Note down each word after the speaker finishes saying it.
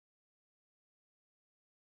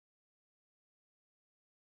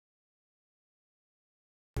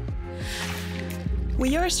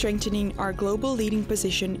We are strengthening our global leading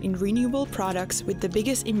position in renewable products with the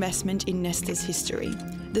biggest investment in Neste's history,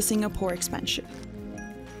 the Singapore expansion.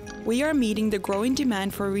 We are meeting the growing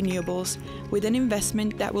demand for renewables with an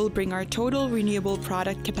investment that will bring our total renewable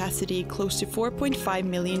product capacity close to 4.5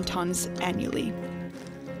 million tons annually.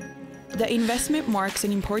 The investment marks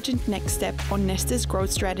an important next step on Neste's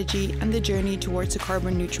growth strategy and the journey towards a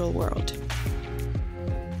carbon-neutral world.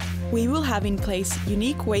 We will have in place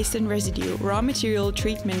unique waste and residue raw material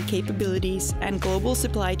treatment capabilities and global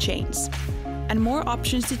supply chains, and more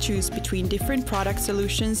options to choose between different product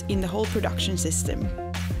solutions in the whole production system.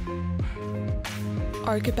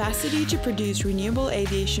 Our capacity to produce renewable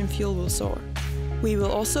aviation fuel will soar. We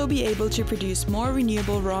will also be able to produce more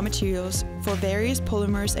renewable raw materials for various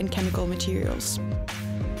polymers and chemical materials.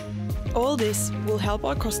 All this will help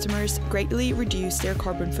our customers greatly reduce their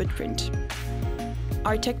carbon footprint.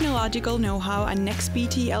 Our technological know-how and Next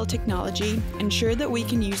BTL technology ensure that we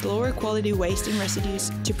can use lower quality waste and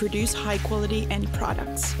residues to produce high quality end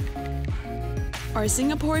products. Our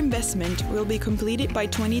Singapore investment will be completed by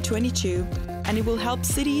 2022, and it will help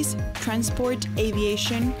cities, transport,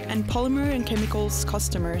 aviation, and polymer and chemicals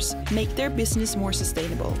customers make their business more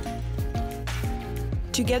sustainable.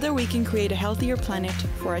 Together we can create a healthier planet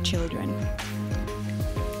for our children.